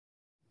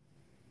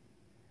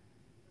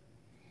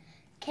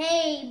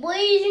Okay,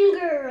 boys and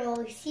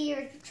girls,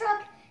 here's the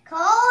truck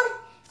called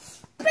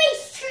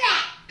Space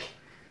Track.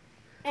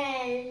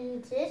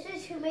 And this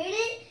is who made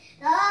it.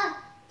 The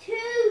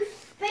two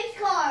space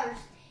cars.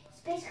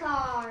 Space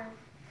car.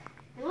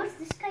 And what's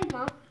this guy,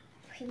 Mom?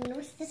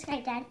 What's this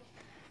guy, Dad?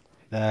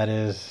 That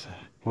is,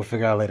 we'll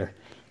figure out later.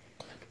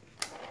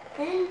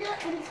 And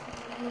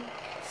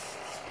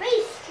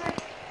Space Track.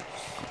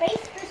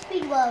 Space for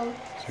Speedboat.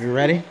 So you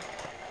ready?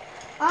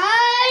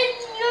 On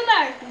your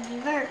mark,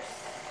 reverse.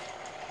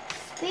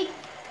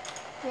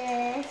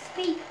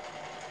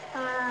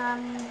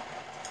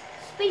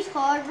 Space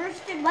car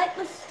versus the right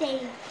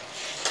mistake.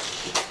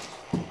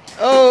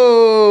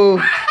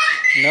 Oh!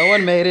 No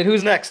one made it.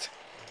 Who's next?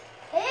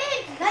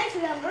 It's nice to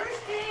have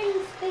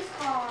versus space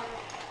car.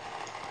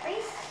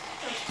 Race.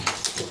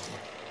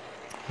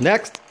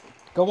 Next.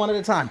 Go one at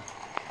a time.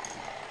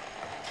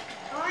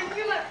 On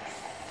your marks.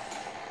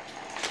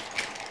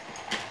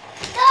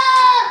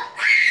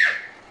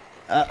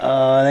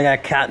 Uh-oh, they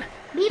got caught.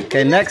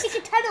 Okay, next. Take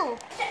a tunnel.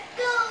 Set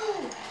go.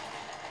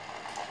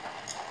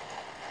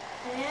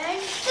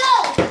 And go.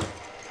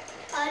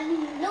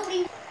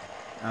 Unloading.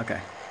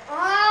 Okay.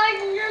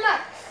 On your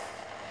marks.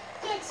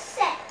 Get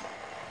set.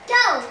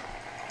 Go.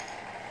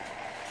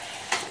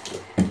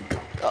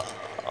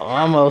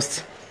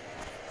 Almost.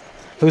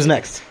 Who's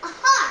next?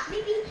 Aha,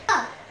 baby.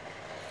 Go.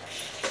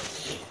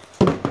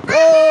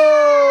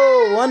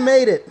 Oh, one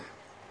made it.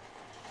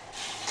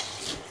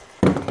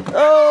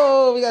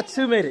 Oh, we got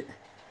two made it.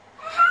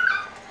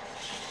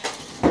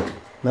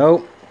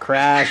 Nope,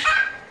 crash.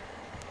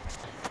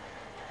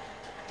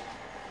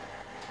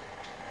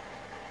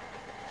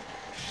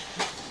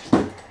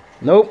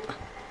 Nope.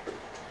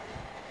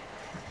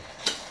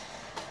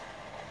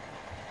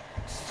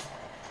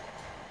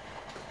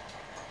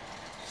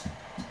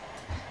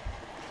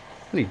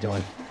 What are you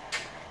doing?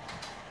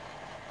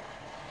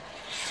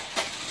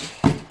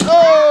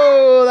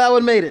 Oh, that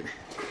one made it.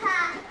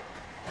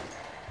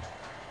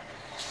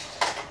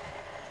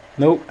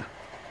 Nope.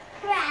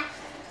 Crash.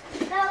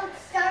 No,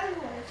 Star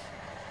Wars.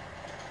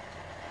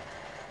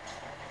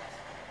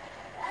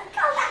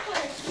 Go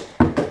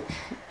backwards.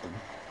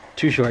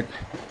 Too short.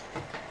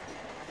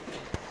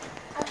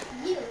 Up to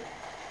you.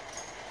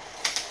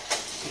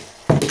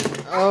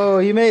 Oh,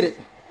 you made it.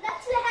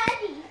 Not too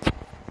heavy.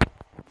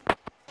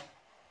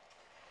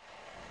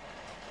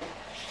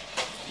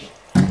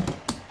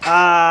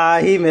 Ah,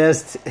 he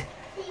missed.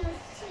 He was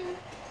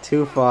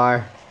Too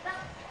far.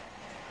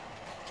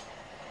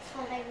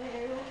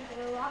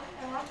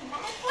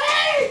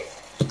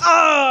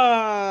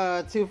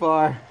 Ah, too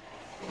far.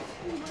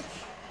 Too much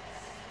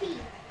speed.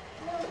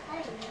 No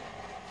heavy.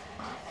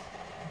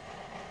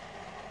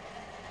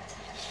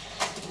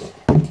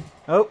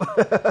 Oh.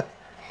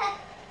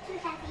 Too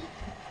heavy.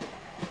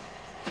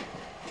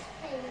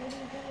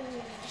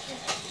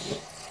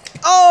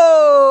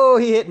 Oh,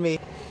 he hit me.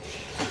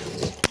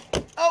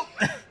 Oh,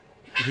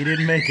 he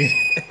didn't make it.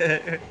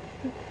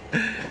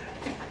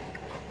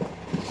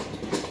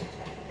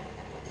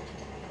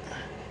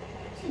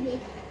 Too big.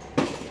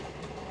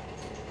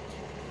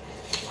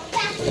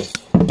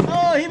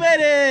 Oh, he made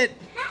it.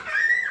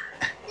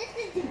 This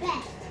is the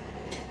best.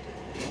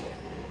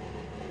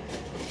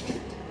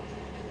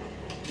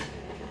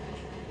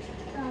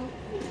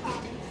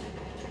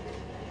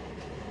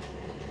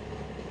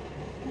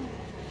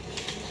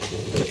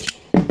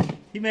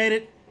 He made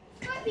it.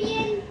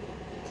 Scorpion.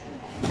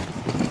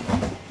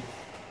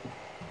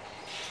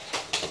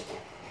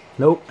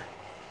 Nope.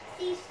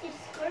 He's the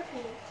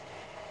scorpion.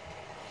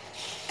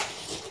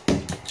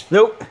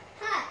 Nope.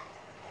 Hi.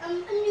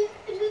 Move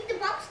the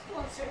box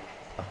closer.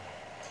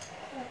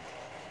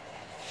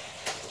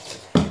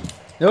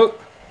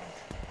 Nope.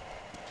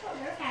 Oh,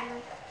 there's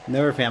hammer.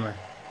 Nerve hammer.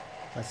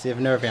 Let's see if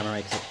nerve hammer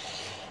makes it.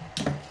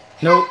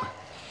 Nope.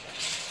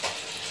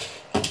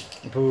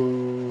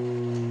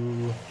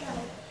 Boo.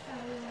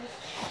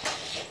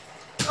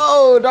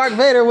 Oh, Darth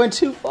Vader went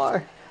too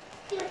far.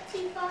 He went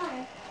too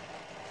far.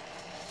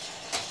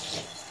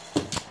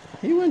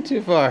 He went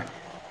too far.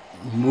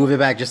 Move it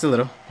back just a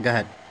little. Go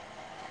ahead.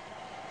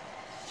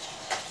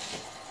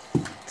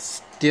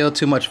 Still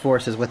too much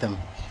force is with him.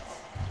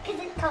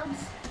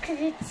 Because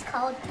it's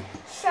called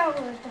Star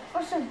Wars, The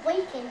Force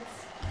Awakens.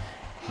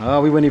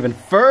 Oh, we went even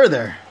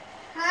further.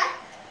 Huh?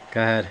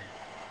 Go ahead.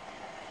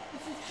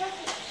 This is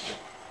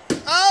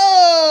just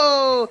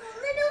Oh! a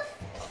little...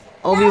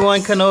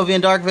 Obi-Wan Kenobi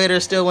and Darth Vader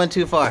still went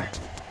too far.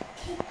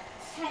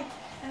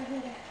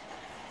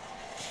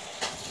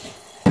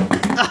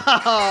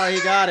 Oh, he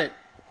got it.